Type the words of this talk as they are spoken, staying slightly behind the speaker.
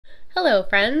Hello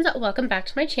friends, welcome back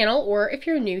to my channel, or if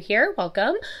you're new here,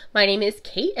 welcome. My name is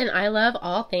Kate and I love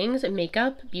all things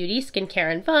makeup, beauty,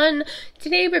 skincare, and fun.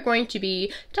 Today we're going to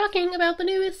be talking about the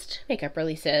newest makeup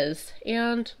releases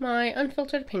and my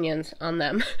unfiltered opinions on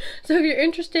them. So if you're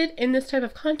interested in this type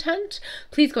of content,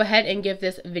 please go ahead and give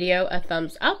this video a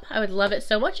thumbs up. I would love it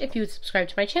so much if you would subscribe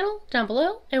to my channel down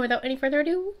below. And without any further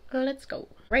ado, let's go.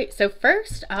 Right, so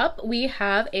first up we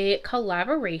have a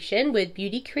collaboration with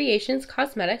Beauty Creations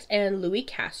Cosmetics and Louis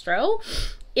Castro.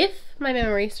 If my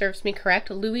memory serves me correct,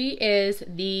 Louis is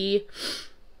the,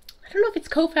 I don't know if it's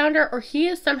co-founder or he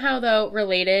is somehow though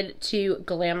related to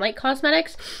Glamlight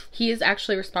Cosmetics. He is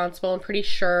actually responsible, I'm pretty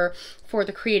sure, for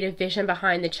the creative vision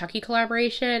behind the Chucky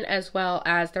collaboration as well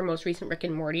as their most recent Rick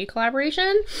and Morty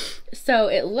collaboration. So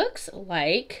it looks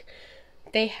like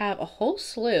they have a whole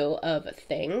slew of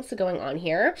things going on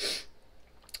here.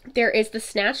 There is the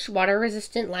Snatched Water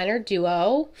Resistant Liner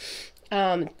Duo.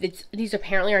 These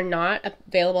apparently are not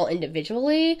available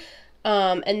individually.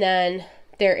 And then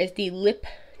there is the Lip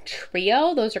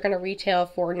Trio. Those are going to retail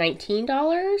for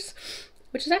 $19,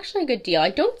 which is actually a good deal.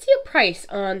 I don't see a price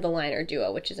on the Liner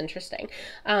Duo, which is interesting.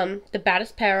 The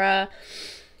Baddest Para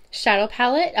Shadow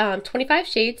Palette, 25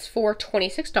 shades for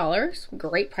 $26.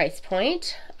 Great price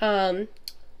point.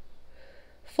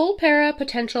 Full Para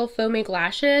Potential Foaming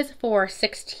Lashes for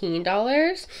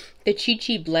 $16. The Chi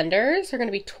Chi Blenders are going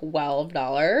to be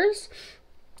 $12.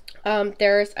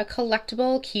 There's a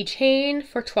collectible keychain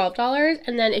for $12.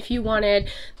 And then if you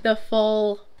wanted the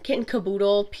full kit and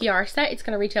caboodle PR set, it's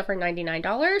going to retail for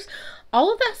 $99.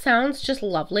 All of that sounds just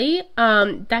lovely.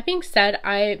 That being said,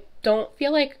 I don't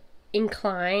feel like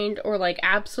inclined or like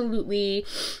absolutely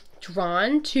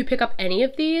drawn to pick up any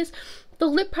of these. The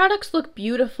lip products look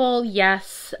beautiful,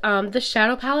 yes. The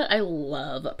shadow palette, I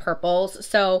love purples.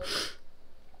 So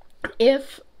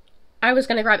if I was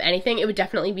going to grab anything, it would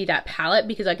definitely be that palette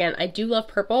because, again, I do love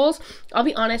purples. I'll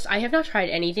be honest, I have not tried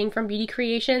anything from Beauty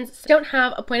Creations. So I don't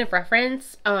have a point of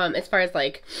reference as far as,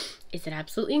 like, is it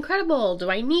absolutely incredible?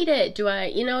 Do I need it? Do I,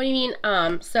 you know what I mean?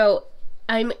 So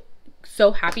I'm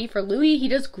so happy for Louis. He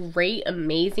does great,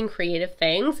 amazing, creative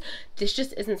things. This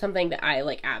just isn't something that I,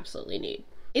 like, absolutely need.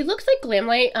 It looks like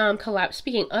Glamlight,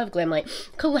 speaking of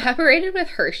Glamlight, collaborated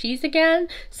with Hershey's again.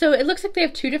 So it looks like they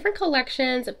have two different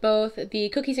collections, both the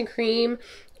Cookies and Cream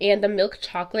and the Milk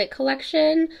Chocolate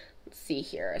collection. Let's see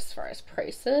here as far as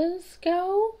prices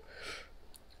go.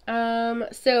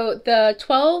 So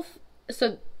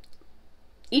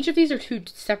each of these are two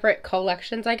separate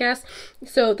collections, I guess.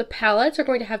 So the palettes are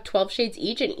going to have 12 shades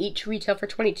each and each retail for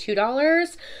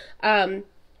 $22.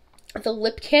 The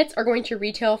lip kits are going to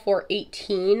retail for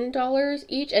 $18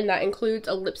 each, and that includes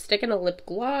a lipstick and a lip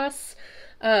gloss.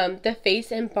 The face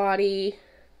and body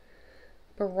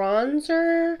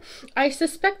bronzer. I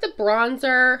suspect the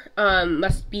bronzer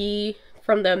must be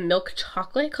from the Milk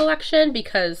Chocolate collection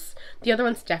because the other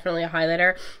one's definitely a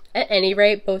highlighter. At any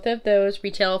rate, both of those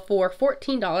retail for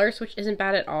 $14, which isn't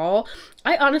bad at all.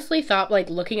 I honestly thought, like,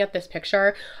 looking at this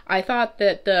picture, I thought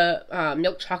that the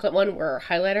Milk Chocolate one were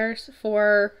highlighters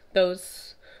for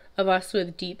those of us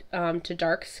with deep to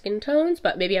dark skin tones,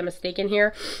 but maybe I'm mistaken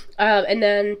here. And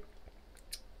then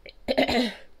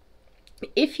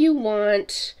if you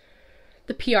want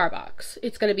the PR box,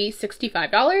 it's going to be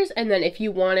 $65, and then if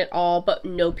you want it all but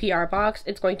no PR box,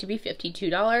 it's going to be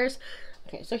 $52.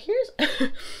 Okay, so here's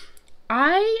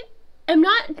I am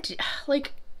not,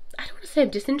 like, I don't want to say I'm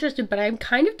disinterested, but I'm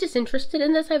kind of disinterested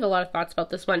in this. I have a lot of thoughts about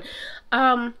this one.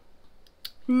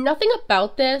 Nothing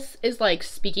about this is, like,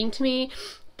 speaking to me.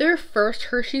 Their first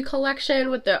Hershey collection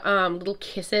with the little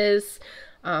kisses,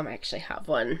 I actually have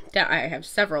one, I have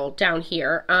several down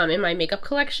here in my makeup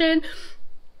collection.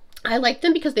 I liked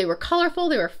them because they were colorful,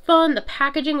 they were fun, the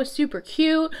packaging was super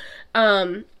cute,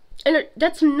 and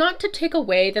that's not to take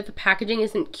away that the packaging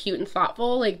isn't cute and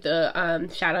thoughtful. Like, the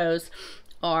shadows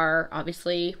are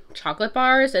obviously chocolate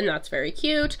bars, and that's very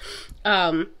cute.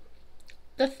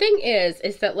 The thing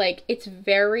is that, like, it's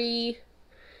very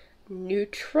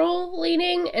neutral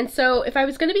leaning, and so if I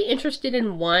was going to be interested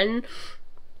in one,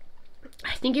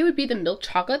 I think it would be the Milk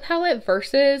Chocolate palette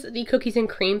versus the Cookies and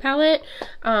Cream palette.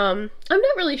 I'm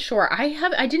not really sure.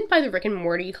 I didn't buy the Rick and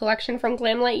Morty collection from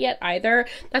Glamlight yet either.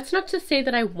 That's not to say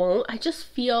that I won't. I just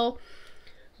feel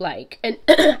like, and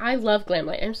I love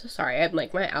Glamlight. I'm so sorry. I'm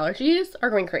like, my allergies are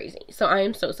going crazy. So I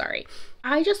am so sorry.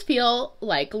 I just feel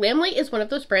like Glamlight is one of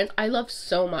those brands I love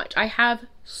so much. I have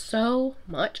so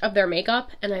much of their makeup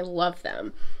and I love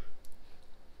them.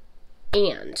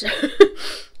 And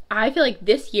I feel like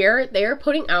this year they're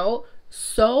putting out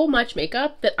so much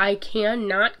makeup that I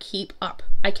cannot keep up.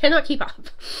 I cannot keep up.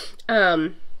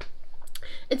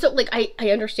 And so like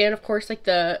I understand, of course, like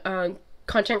the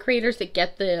content creators that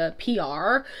get the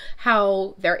PR,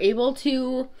 how they're able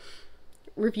to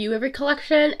review every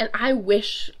collection, and I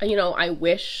wish, you know, I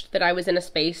wish that I was in a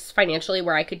space financially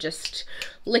where I could just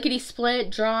lickety split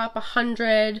drop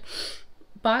 $100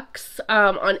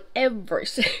 on every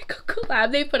single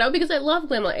collab they put out, because I love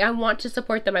Glamlit. I want to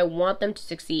support them. I want them to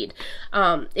succeed.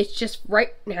 It's just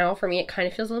right now for me it kind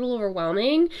of feels a little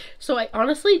overwhelming, so I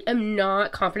honestly am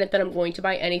not confident that I'm going to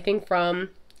buy anything from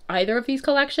either of these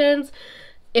collections.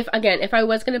 If I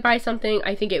was going to buy something,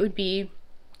 I think it would be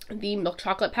the milk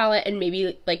chocolate palette and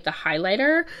maybe like the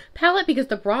highlighter palette, because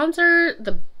the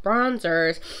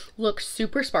bronzers look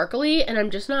super sparkly, and I'm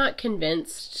just not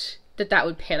convinced that that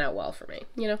would pan out well for me,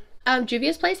 you know?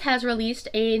 Juvia's Place has released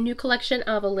a new collection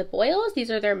of lip oils. These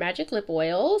are their magic lip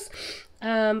oils.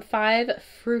 5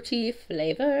 fruity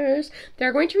flavors.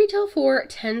 They're going to retail for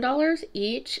 $10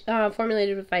 each,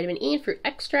 formulated with vitamin E and fruit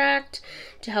extract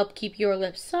to help keep your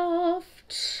lips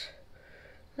soft.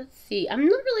 Let's see. I'm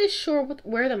not really sure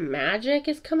where the magic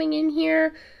is coming in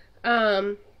here.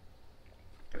 But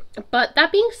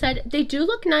that being said, they do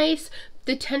look nice.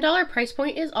 The $10 price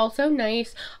point is also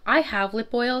nice. I have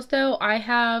lip oils though. I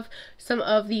have some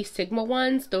of the Sigma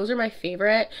ones. Those are my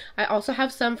favorite. I also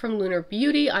have some from Lunar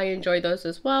Beauty. I enjoy those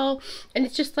as well. And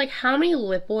it's just like, how many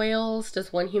lip oils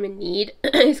does one human need?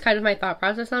 Is kind of my thought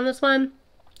process on this one.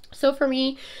 So for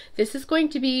me, this is going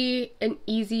to be an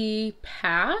easy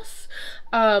pass.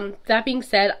 That being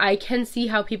said, I can see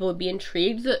how people would be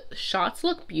intrigued. The shots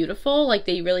look beautiful. Like,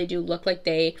 they really do look like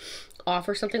they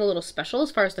offer something a little special as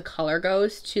far as the color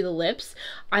goes to the lips.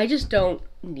 I just don't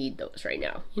need those right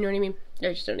now. You know what I mean?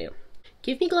 I just don't need them.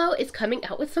 Give Me Glow is coming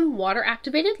out with some water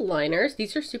activated liners.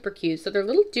 These are super cute. So they're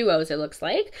little duos, it looks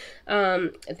like.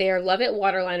 They are Love It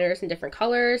water liners in different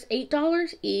colors,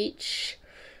 $8 each.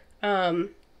 The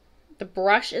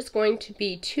brush is going to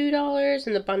be $2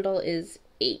 and the bundle is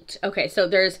 $8. Okay, so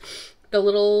there's the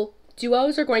little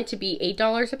duos are going to be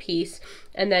 $8 a piece,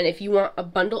 and then if you want a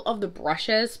bundle of the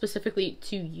brushes specifically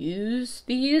to use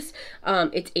these,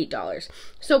 it's $8.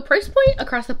 So price point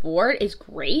across the board is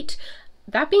great.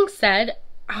 That being said,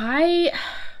 I'm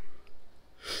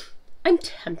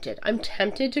tempted. I'm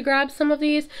tempted to grab some of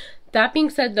these. That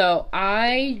being said though,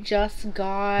 I just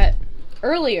got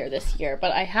earlier this year,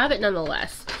 but I have it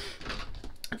nonetheless,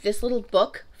 this little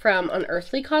book from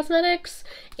Unearthly Cosmetics,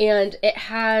 and it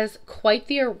has quite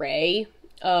the array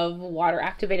of water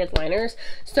activated liners.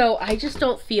 So I just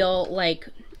don't feel like,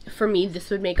 for me, this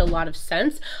would make a lot of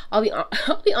sense. I'll be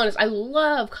honest, I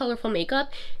love colorful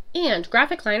makeup, and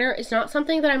graphic liner is not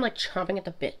something that I'm like chomping at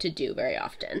the bit to do very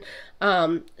often.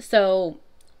 So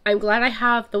I'm glad I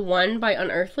have the one by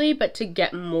Unearthly, but to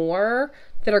get more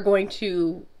that are going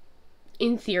to,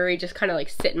 in theory, just kind of like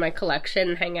sit in my collection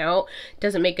and hang out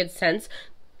doesn't make good sense.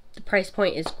 The price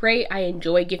point is great. I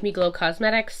enjoy Give Me Glow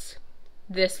Cosmetics.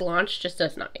 This launch just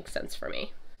does not make sense for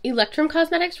me. Electrum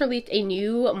Cosmetics released a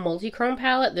new multi-chrome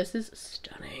palette. This is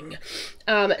stunning.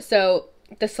 So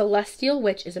the Celestial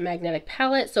Witch is a magnetic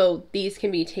palette, so these can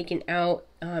be taken out,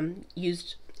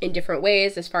 used in different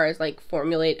ways as far as like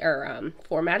formatting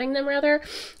them rather.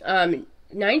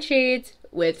 9 shades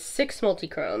with 6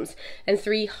 multichromes and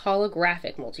 3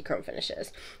 holographic multichrome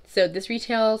finishes. So this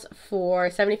retails for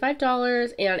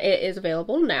 $75 and it is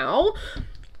available now.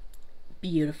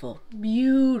 Beautiful,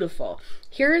 beautiful.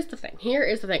 Here is the thing.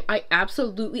 I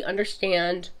absolutely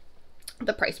understand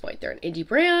the price point. They're an indie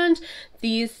brand.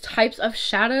 These types of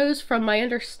shadows, from my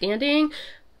understanding,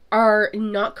 are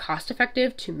not cost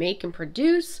effective to make and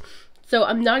produce. So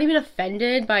I'm not even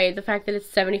offended by the fact that it's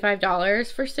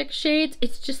 $75 for 6 shades.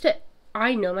 It's just that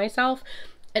I know myself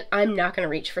and I'm not going to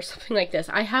reach for something like this.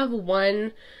 I have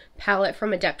one palette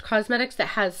from Adept Cosmetics that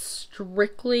has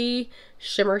strictly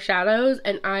shimmer shadows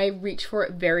and I reach for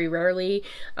it very rarely.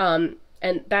 And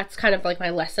that's kind of like my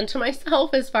lesson to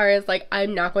myself, as far as like,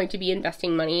 I'm not going to be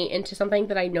investing money into something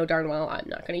that I know darn well I'm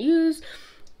not going to use.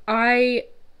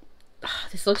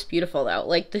 This looks beautiful though.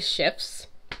 Like, the shifts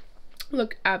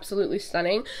look absolutely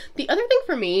stunning. The other thing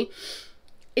for me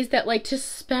is that, like, to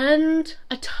spend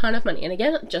a ton of money, and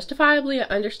again, justifiably, I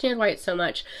understand why it's so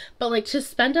much, but like, to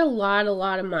spend a lot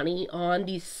of money on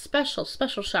these special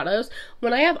shadows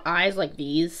when I have eyes like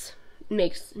these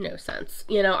makes no sense.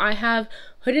 You know, I have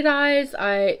hooded eyes.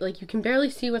 You can barely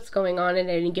see what's going on at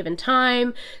any given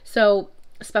time. So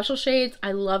special shades,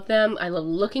 I love them. I love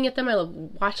looking at them. I love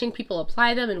watching people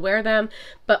apply them and wear them,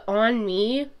 but on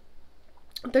me,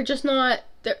 they're just not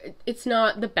it's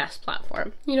not the best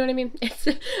platform. You know what I mean?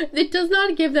 It does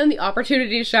not give them the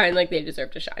opportunity to shine like they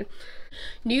deserve to shine.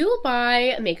 New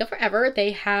by Makeup Forever,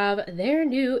 they have their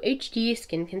new HD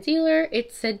Skin Concealer.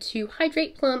 It's said to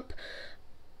hydrate, plump,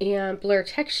 and blur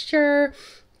texture,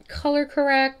 color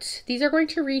correct. These are going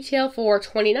to retail for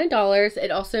 $29.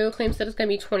 It also claims that it's going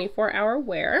to be 24-hour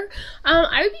wear.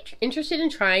 I would be interested in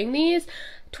trying these.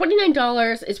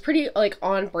 $29 is pretty like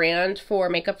on brand for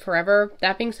Makeup Forever.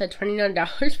 That being said,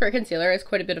 $29 for a concealer is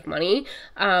quite a bit of money.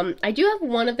 I do have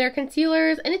one of their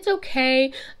concealers and it's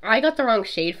okay. I got the wrong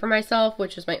shade for myself,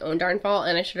 which was my own darn fault,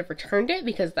 and I should have returned it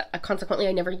because consequently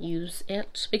I never use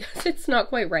it because it's not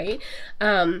quite right.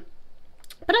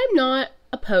 But I'm not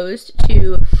opposed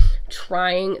to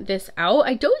trying this out.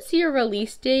 I don't see a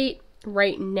release date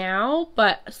right now,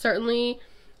 but certainly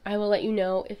I will let you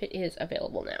know if it is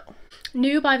available now.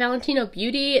 New by Valentino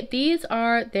Beauty, these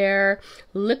are their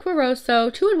Liquiroso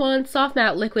 2-in-1 Soft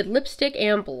Matte Liquid Lipstick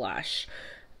and Blush.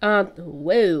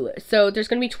 Whoa. So there's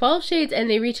going to be 12 shades and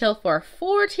they retail for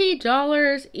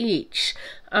 $40 each.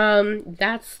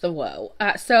 That's the whoa.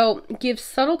 So give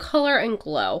subtle color and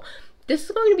glow. This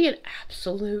is going to be an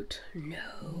absolute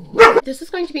no. This is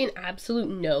going to be an absolute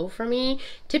no for me.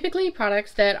 Typically,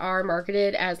 products that are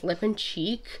marketed as lip and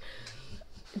cheek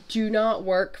do not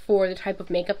work for the type of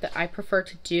makeup that I prefer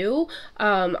to do.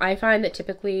 I find that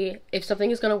typically if something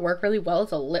is going to work really well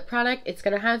as a lip product, it's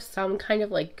going to have some kind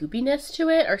of like goopiness to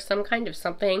it or some kind of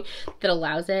something that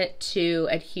allows it to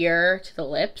adhere to the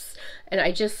lips. And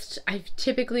I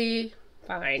typically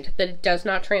find that it does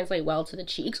not translate well to the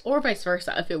cheeks, or vice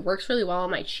versa. If it works really well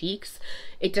on my cheeks,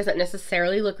 it doesn't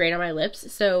necessarily look great on my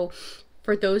lips. So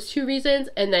for those two reasons,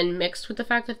 and then mixed with the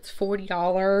fact that it's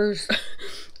 $40,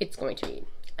 it's going to be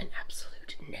an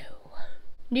absolute no.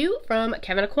 New from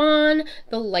Kevyn Aucoin,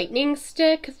 the Lightning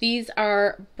Stick. These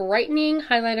are brightening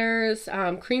highlighters,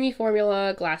 creamy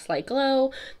formula, glass light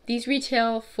glow. These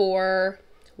retail for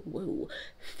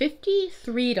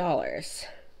 $53.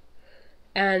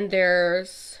 And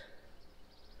there's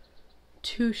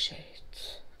 2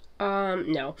 shades.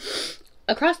 No.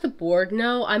 Across the board,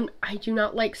 no. I do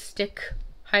not like stick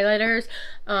highlighters.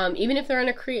 Even if they're in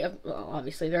a cream, well,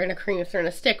 obviously they're in a cream if they're in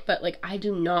a stick, but like I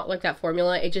do not like that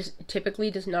formula. It just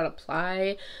typically does not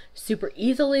apply super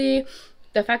easily.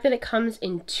 The fact that it comes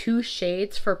in 2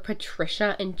 shades for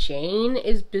Patricia and Jane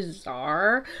is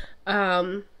bizarre.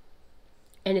 And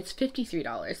it's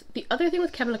 $53. The other thing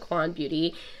with Kevyn Aucoin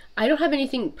Beauty, I don't have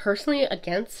anything personally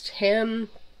against him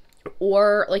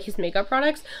or like his makeup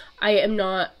products. I am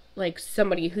not like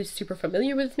somebody who's super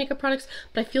familiar with makeup products,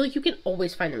 but I feel like you can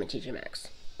always find them at TJ Maxx.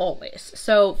 Always.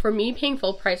 So for me, paying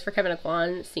full price for Kevyn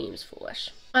Aucoin seems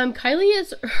foolish. Kylie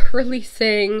is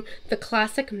releasing the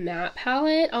Classic Matte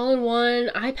Palette, all-in-one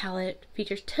eye palette.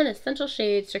 Features 10 essential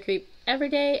shades to create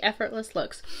everyday, effortless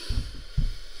looks.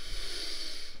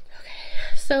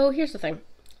 Okay, so here's the thing.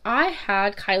 I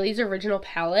had Kylie's original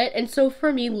palette, and so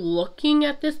for me looking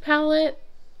at this palette,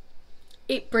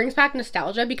 it brings back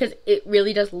nostalgia because it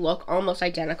really does look almost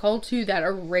identical to that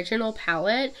original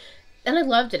palette, and I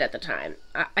loved it at the time.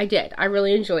 I did. I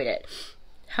really enjoyed it.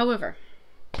 However,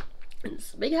 and this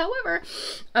is a big however,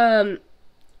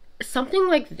 something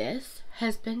like this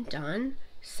has been done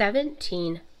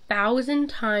 17,000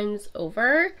 times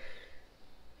over.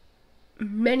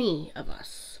 Many of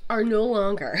us are no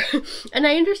longer, and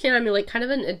I understand I'm like kind of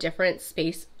in a different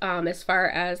space as far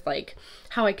as like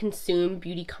how I consume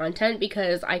beauty content,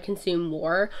 because I consume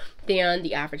more than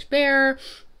the average bear,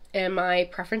 and my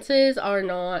preferences are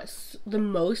not the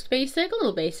most basic, a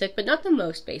little basic, but not the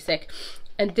most basic.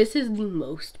 And this is the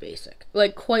most basic,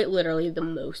 like quite literally the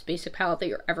most basic palette that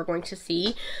you're ever going to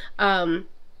see. But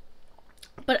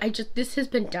this has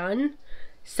been done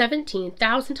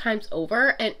 17,000 times over,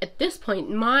 and at this point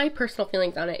my personal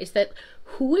feelings on it is that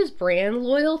who is brand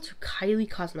loyal to Kylie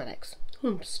Cosmetics?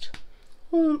 Whomst.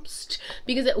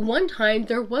 Because at one time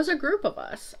there was a group of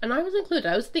us, and I was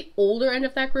included. I was the older end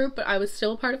of that group, but I was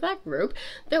still a part of that group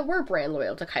that were brand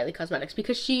loyal to Kylie Cosmetics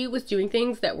because she was doing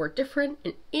things that were different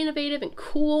and innovative and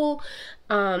cool.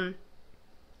 That's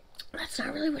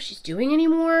not really what she's doing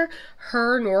anymore,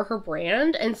 her nor her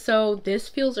brand, and so this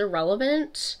feels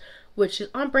irrelevant, which is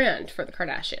on brand for the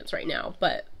Kardashians right now,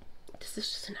 but this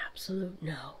is just an absolute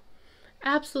no.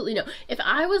 Absolutely no. If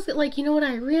I was like, you know what,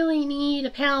 I really need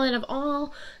a palette of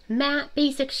all matte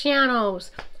basic shadows,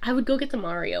 I would go get the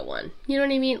Mario one. You know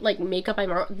what I mean? Like makeup by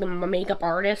the makeup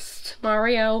artist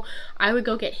Mario. I would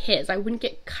go get his. I wouldn't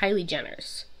get Kylie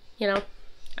Jenner's. You know?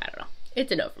 I don't know.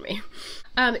 it's a no for me.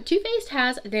 Too Faced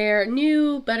has their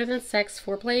new Better Than Sex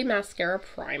Foreplay Mascara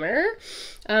Primer.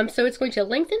 So it's going to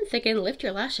lengthen, thicken, lift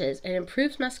your lashes, and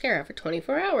improves mascara for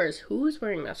 24 hours. Who's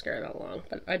wearing mascara that long?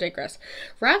 But I digress.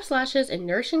 Wraps lashes in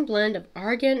nourishing blend of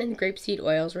argan and grapeseed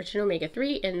oils, rich in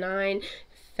omega-3 and 9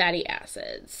 fatty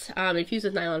acids. Infused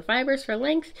with nylon fibers for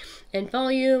length and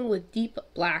volume with deep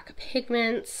black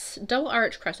pigments. Double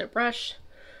arch crescent brush.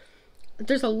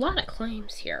 There's a lot of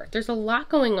claims here. There's a lot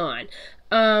going on.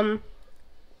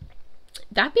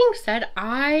 That being said,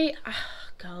 I've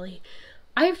tried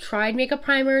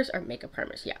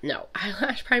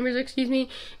eyelash primers, excuse me,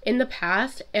 in the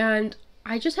past, and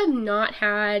I just have not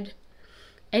had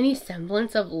any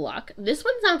semblance of luck. This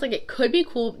one sounds like it could be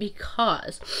cool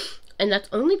because, and that's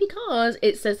only because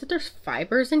it says that there's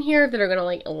fibers in here that are gonna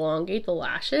like elongate the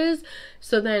lashes.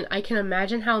 So then I can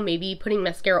imagine how maybe putting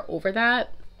mascara over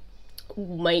that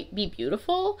might be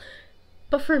beautiful.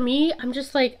 But for me, I'm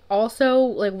just like, also,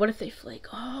 like, what if they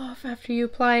flake off after you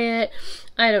apply it?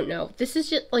 I don't know. This is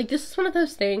just, like, this is one of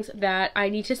those things that I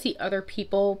need to see other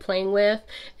people playing with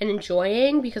and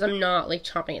enjoying, because I'm not, like,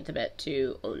 chomping at the bit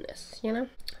to own this, you know?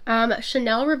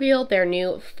 Chanel revealed their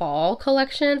new fall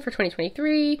collection for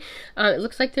 2023. It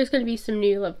looks like there's going to be some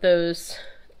new of those,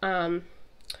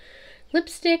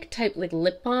 lipstick type, like,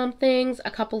 lip balm things,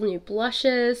 a couple new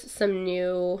blushes, some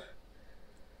new,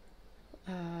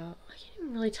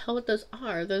 really tell what those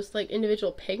are. Those like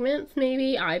individual pigments,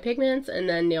 maybe eye pigments, and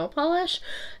then nail polish.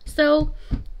 So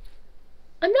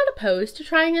I'm not opposed to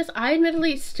trying this. I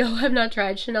admittedly still have not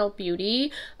tried Chanel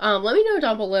Beauty. Let me know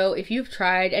down below if you've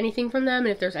tried anything from them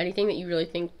and if there's anything that you really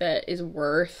think that is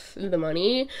worth the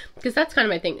money, because that's kind of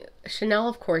my thing. Chanel,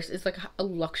 of course, is like a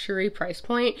luxury price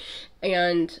point,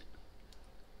 and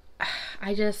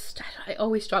I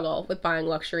always struggle with buying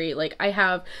luxury. Like, I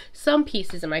have some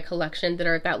pieces in my collection that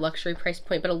are at that luxury price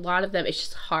point, but a lot of them, it's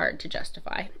just hard to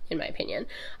justify, in my opinion.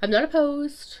 I'm not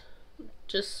opposed,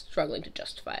 just struggling to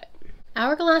justify it.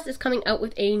 Hourglass is coming out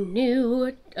with a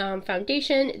new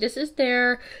foundation. This is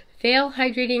their Veil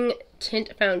Hydrating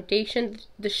Tint Foundation.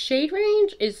 The shade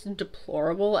range is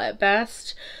deplorable at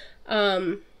best,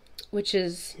 which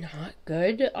is not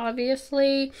good,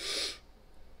 obviously.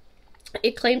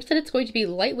 It claims that it's going to be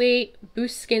lightweight,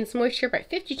 boost skin's moisture by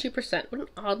 52%. What an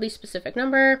oddly specific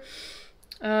number.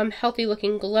 Healthy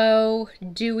looking glow,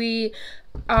 dewy.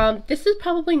 This is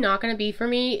probably not going to be for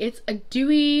me. It's a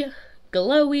dewy,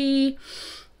 glowy,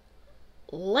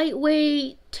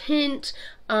 lightweight tint.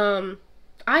 I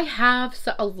have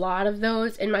a lot of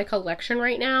those in my collection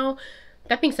right now.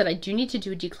 That being said, I do need to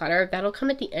do a declutter. That'll come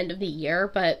at the end of the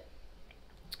year, but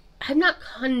I'm not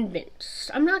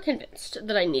convinced. I'm not convinced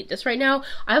that I need this right now.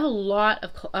 I have a lot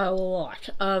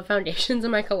of foundations in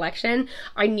my collection.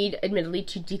 I need, admittedly,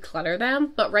 to declutter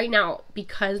them. But right now,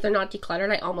 because they're not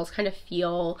decluttered, I almost kind of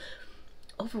feel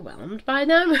overwhelmed by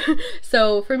them.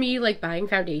 So for me, like, buying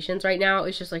foundations right now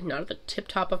is just like not at the tip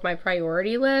top of my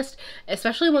priority list,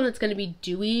 especially one that's going to be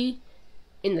dewy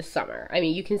in the summer. I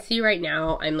mean, you can see right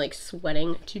now I'm like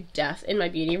sweating to death in my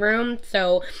beauty room,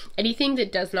 so anything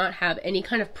that does not have any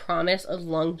kind of promise of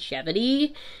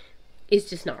longevity is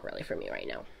just not really for me right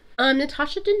now.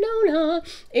 Natasha Denona,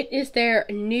 it is their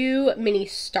new mini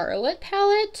Starlet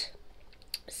palette.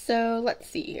 So let's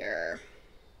see here.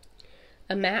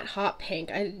 A matte hot pink.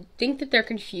 I think that they're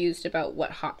confused about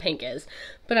what hot pink is,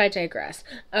 but I digress.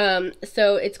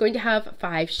 So it's going to have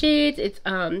 5 shades. It's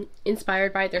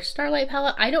inspired by their Starlight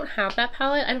palette. I don't have that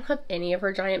palette. I don't have any of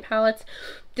her giant palettes.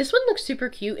 This one looks super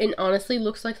cute and honestly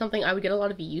looks like something I would get a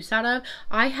lot of use out of.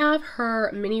 I have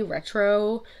her mini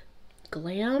retro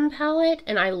glam palette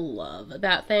and I love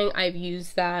that thing. I've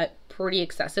used that pretty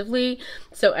excessively,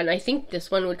 so, and I think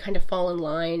this one would kind of fall in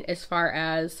line as far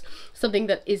as something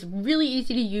that is really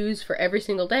easy to use for every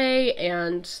single day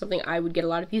and something I would get a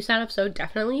lot of use out of, so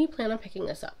definitely plan on picking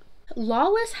this up.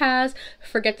 Lawless has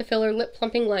Forget the Filler Lip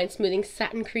Plumping Line Smoothing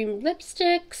Satin Cream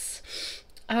Lipsticks.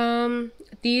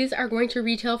 These are going to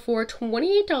retail for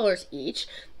 $28 each.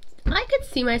 I could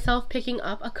see myself picking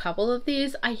up a couple of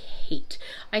these. I hate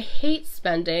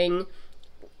spending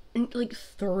like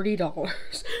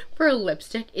 $30 for a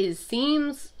lipstick.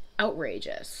 Seems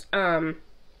outrageous.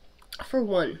 For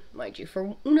one, mind you,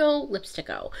 for uno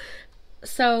lipsticko.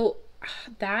 So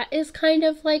that is kind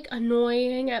of like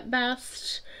annoying at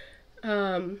best.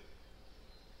 But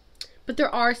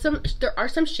there are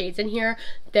some shades in here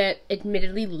that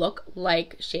admittedly look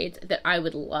like shades that I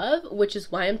would love, which is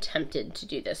why I'm tempted to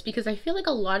do this, because I feel like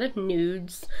a lot of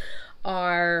nudes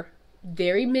are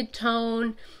very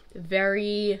mid-tone,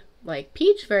 very like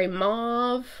peach, very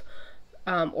mauve,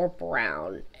 or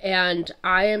brown. And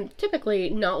I am typically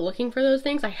not looking for those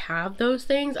things. I have those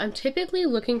things. I'm typically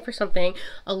looking for something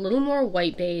a little more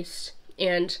white based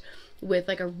and with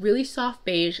like a really soft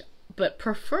beige, but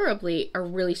preferably a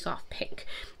really soft pink.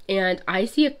 And I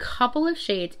see a couple of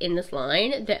shades in this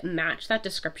line that match that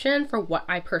description for what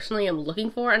I personally am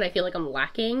looking for, and I feel like I'm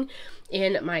lacking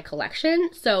in my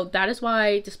collection. So that is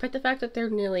why, despite the fact that they're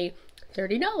nearly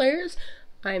 $30,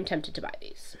 I'm tempted to buy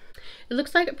these. It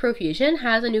looks like Profusion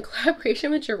has a new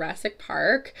collaboration with Jurassic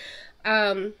Park.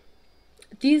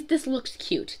 This looks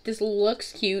cute. This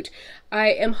looks cute.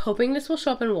 I am hoping this will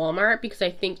show up in Walmart because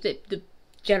I think that the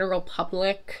general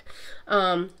public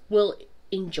will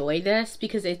enjoy this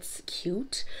because it's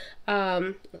cute.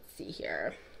 Let's see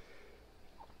here.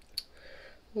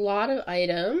 A lot of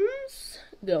items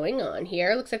going on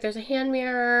here. Looks like there's a hand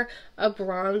mirror, a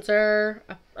bronzer,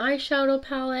 a eyeshadow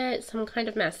palette, some kind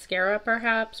of mascara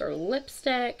perhaps, or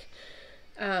lipstick,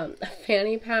 a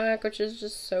fanny pack, which is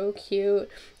just so cute,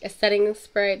 a setting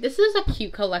spray. This is a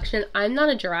cute collection. I'm not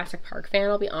a Jurassic Park fan,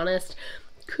 I'll be honest.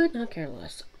 Could not care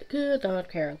less. Could not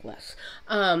care less.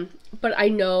 But I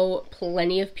know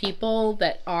plenty of people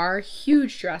that are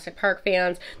huge Jurassic Park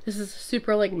fans. This is a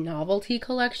super like novelty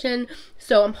collection,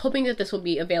 so I'm hoping that this will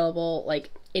be available like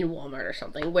in Walmart or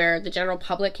something where the general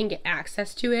public can get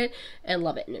access to it and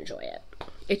love it and enjoy it.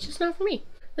 It's just not for me.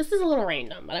 This is a little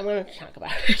random, but I wanted to talk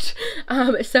about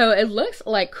it. So it looks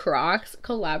like Crocs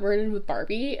collaborated with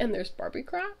Barbie, and there's Barbie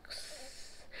Crocs.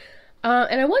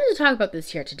 And I wanted to talk about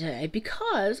this here today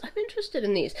because I'm interested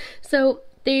in these. So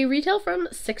they retail from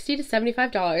 $60 to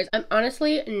 $75. I'm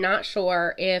honestly not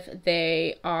sure if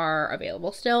they are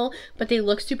available still, but they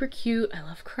look super cute. I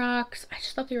love Crocs. I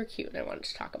just thought they were cute and I wanted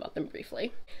to talk about them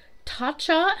briefly.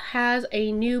 Tatcha has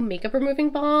a new makeup removing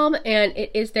balm, and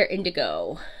it is their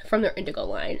Indigo, from their Indigo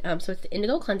line. So it's the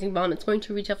Indigo cleansing balm. It's going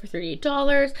to retail for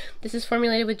 $38. This is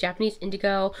formulated with Japanese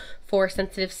indigo for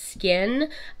sensitive skin.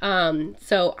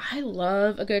 So I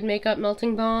love a good makeup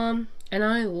melting balm, and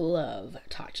I love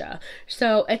Tatcha.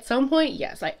 So at some point,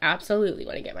 yes, I absolutely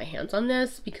want to get my hands on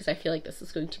this because I feel like this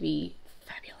is going to be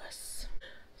fabulous.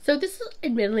 So this is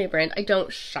admittedly a brand I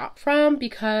don't shop from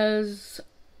because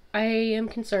I am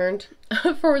concerned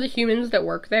for the humans that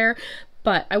work there,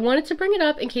 but I wanted to bring it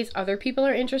up in case other people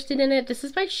are interested in it. This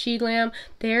is by Sheedlam.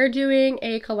 They're doing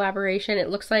a collaboration, it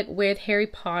looks like, with Harry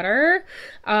Potter.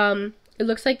 It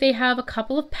looks like they have a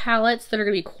couple of palettes that are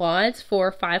going to be quads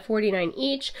for $5.49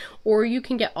 each, or you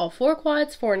can get all 4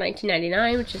 quads for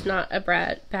 $19.99, which is not a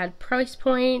bad price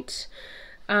point.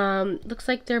 Looks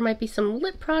like there might be some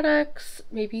lip products,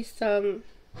 maybe some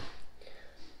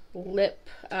lip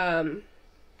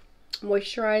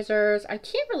moisturizers. I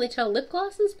can't really tell. Lip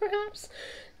glosses perhaps.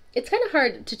 It's kind of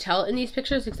hard to tell in these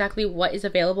pictures exactly what is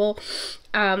available,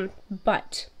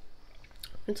 but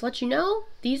to let you know,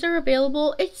 these are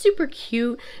available. It's super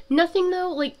cute. Nothing though,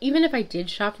 like even if I did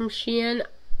shop from Shein,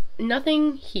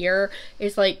 nothing here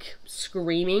is like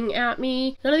screaming at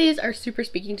me. None of these are super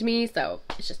speaking to me, so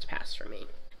it's just a pass for me.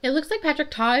 It looks like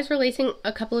Patrick Ta is releasing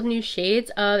a couple of new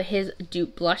shades of his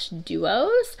blush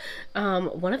duos.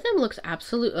 One of them looks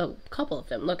a couple of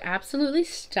them look absolutely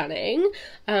stunning.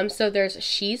 So there's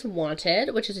She's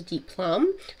Wanted, which is a deep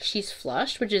plum, She's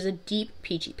Flushed, which is a deep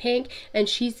peachy pink, and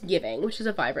She's Giving, which is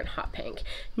a vibrant hot pink.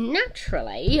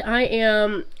 Naturally, I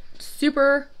am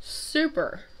super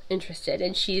interested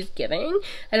in She's Giving,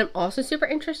 and I'm also super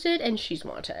interested in She's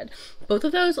Wanted. Both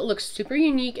of those look super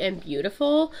unique and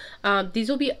beautiful. These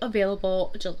will be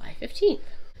available July 15th.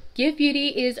 Give Beauty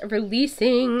is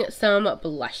releasing some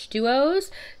blush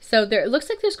duos. So it looks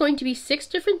like there's going to be 6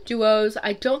 different duos.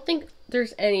 I don't think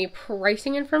there's any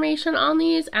pricing information on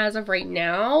these as of right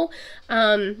now.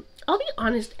 I'll be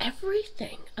honest,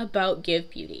 everything about Give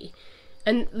Beauty,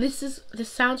 and this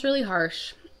sounds really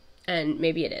harsh, and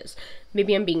maybe it is.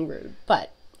 Maybe I'm being rude,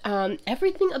 but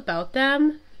everything about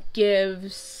them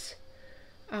gives,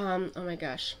 oh my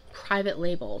gosh, private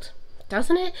labeled,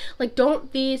 doesn't it? Like,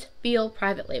 don't these feel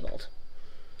private labeled?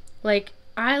 Like,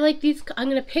 I like these, I'm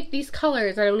going to pick these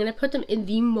colors and I'm going to put them in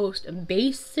the most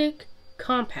basic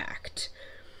compact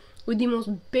with the most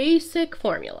basic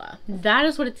formula. That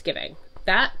is what it's giving.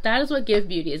 That is what Give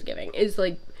Beauty is giving, is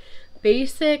like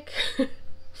basic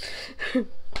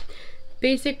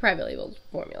basic private label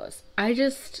formulas. I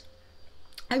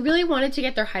really wanted to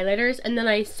get their highlighters, and then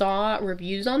I saw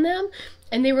reviews on them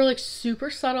and they were like super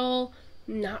subtle,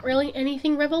 not really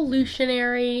anything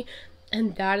revolutionary,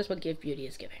 and that is what Give Beauty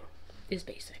is giving, is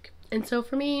basic. And so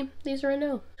for me, these are a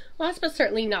no. Last but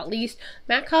certainly not least,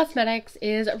 MAC Cosmetics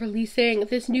is releasing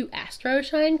this new Astro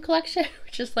Shine collection,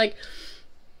 which is like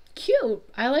cute.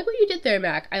 I like what you did there,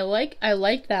 MAC. I like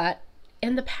that.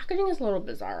 and the packaging is a little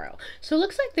bizarro. So it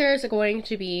looks like there's going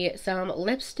to be some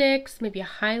lipsticks, maybe a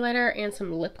highlighter, and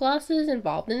some lip glosses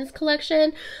involved in this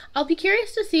collection. I'll be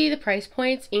curious to see the price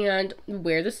points and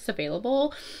where this is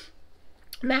available.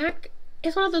 MAC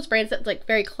is one of those brands that's like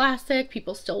very classic.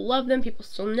 People still love them. People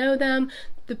still know them.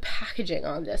 The packaging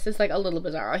on this is like a little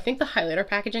bizarre. I think the highlighter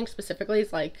packaging specifically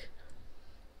is like,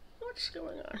 what's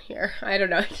going on here? I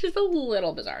don't know. It's just a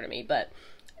little bizarre to me, but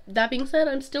that being said,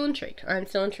 I'm still intrigued.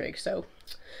 So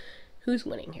who's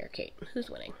winning here, Kate? Who's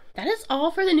winning? That is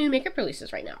all for the new makeup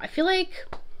releases right now. I feel like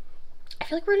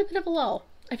we're in a bit of a lull.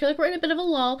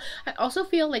 I also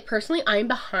feel like personally I'm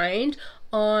behind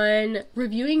on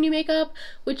reviewing new makeup,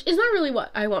 which is not really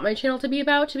what I want my channel to be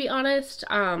about, to be honest.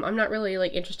 I'm not really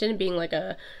like interested in being like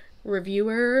a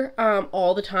reviewer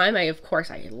all the time. Of course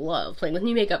I love playing with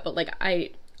new makeup, but like I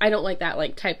don't like that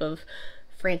like type of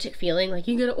frantic feeling like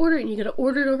you gotta order it and you gotta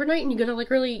order it overnight and you gotta like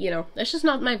really, you know, that's just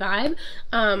not my vibe.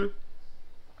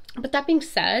 But that being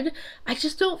said, I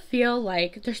just don't feel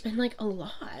like there's been like a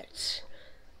lot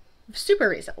super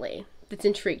recently that's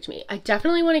intrigued me. I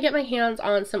definitely want to get my hands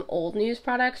on some old news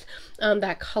products.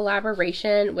 That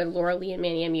collaboration with Laura Lee and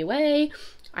Manny MUA,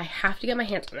 I have to get my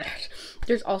hands on that.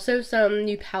 There's also some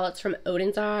new palettes from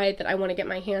Odin's Eye that I want to get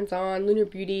my hands on. Lunar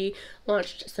Beauty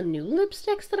launched some new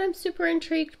lipsticks that I'm super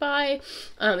intrigued by.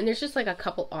 And there's just like a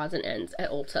couple odds and ends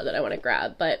at Ulta that I want to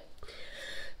grab. But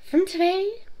from today,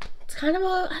 it's kind of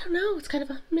a, I don't know, it's kind of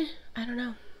a meh, I don't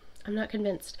know. I'm not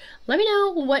convinced. Let me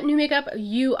know what new makeup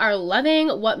you are loving,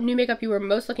 what new makeup you were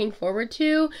most looking forward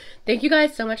to. Thank you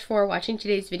guys so much for watching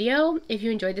today's video. If you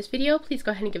enjoyed this video, please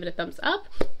go ahead and give it a thumbs up.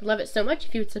 I'd love it so much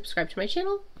if you would subscribe to my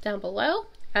channel down below.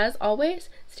 As always,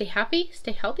 stay happy,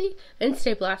 stay healthy, and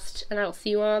stay blessed. And I will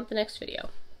see you on the next video.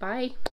 Bye.